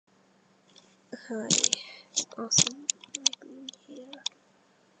Hi, awesome being here.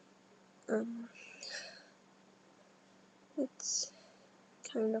 It's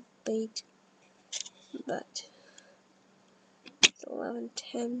kind of late, but it's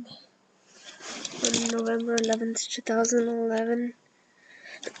 11:10 on November 11th, 2011,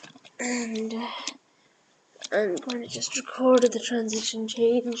 and I'm going to just record the transition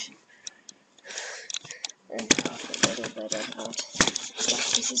change and talk a little bit about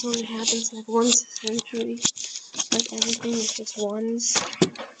stuff. This is only happens like once a century, like everything is just once.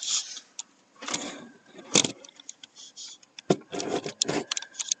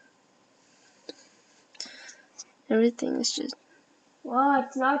 Everything is just, wow,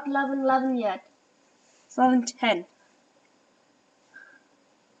 it's not 11:11 yet. It's 11:10.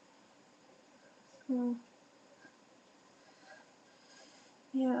 So,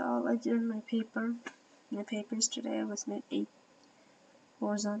 yeah, all I did in my papers today was make 8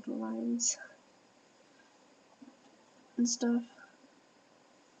 horizontal lines and stuff.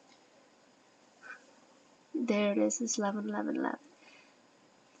 There it is, it's 11:11.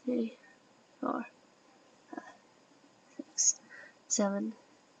 3, 4, 5, 6, 7,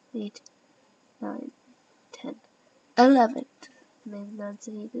 8, 9, 10, 11. Maybe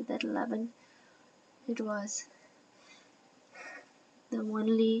enunciated that 11. It was the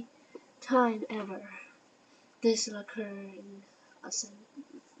only time ever this will occur in a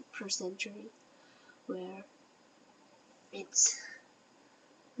per century where it's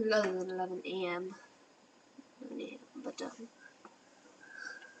other than 11 a.m.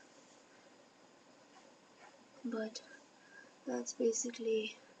 But that's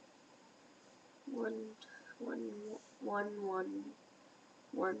basically one.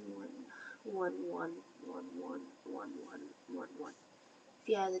 If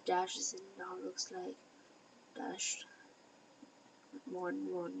you add the dashes in, now it looks like dash 1.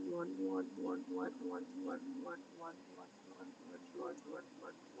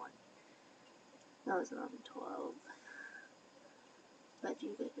 That was 11:12. But you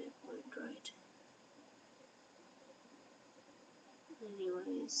get my point, right?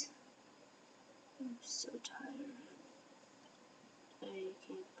 Anyways, I'm so tired. I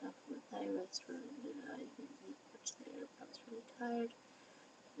came back from a Thai restaurant and I didn't eat much there, but I was really tired.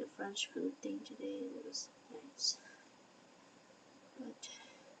 The French food thing today was nice, but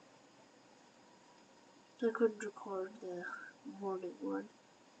I couldn't record the morning one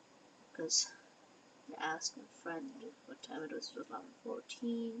because I asked my friend what time it was. It was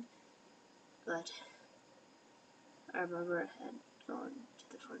 11:14, but I remember I had gone to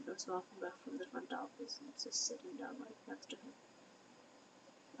the front. I was walking back from the front office and just sitting down right next to him.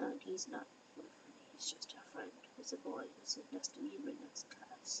 And he's not my friend, he's just a friend. He's a boy who sits next to me in my next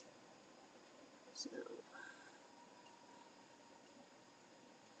class. So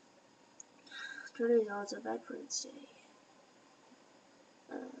today is also Veterans Day,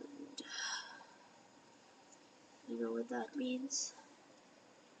 and you know what that means?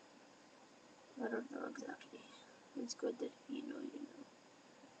 I don't know exactly. It's good that if you know, you know.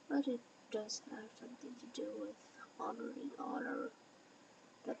 But it does have something to do with honoring all our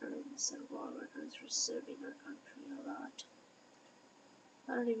veterans and war veterans for serving our country a lot.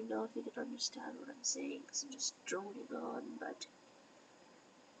 I don't even know if you can understand what I'm saying because I'm just droning on, but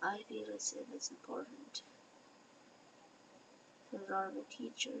I feel as if it's important for a lot of the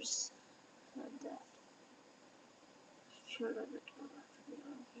teachers and that children that come after the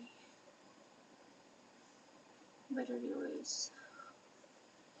army. But anyways,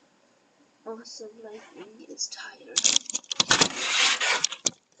 awesome lightning is tired.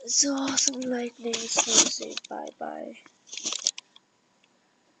 So awesome lightning is gonna say bye bye.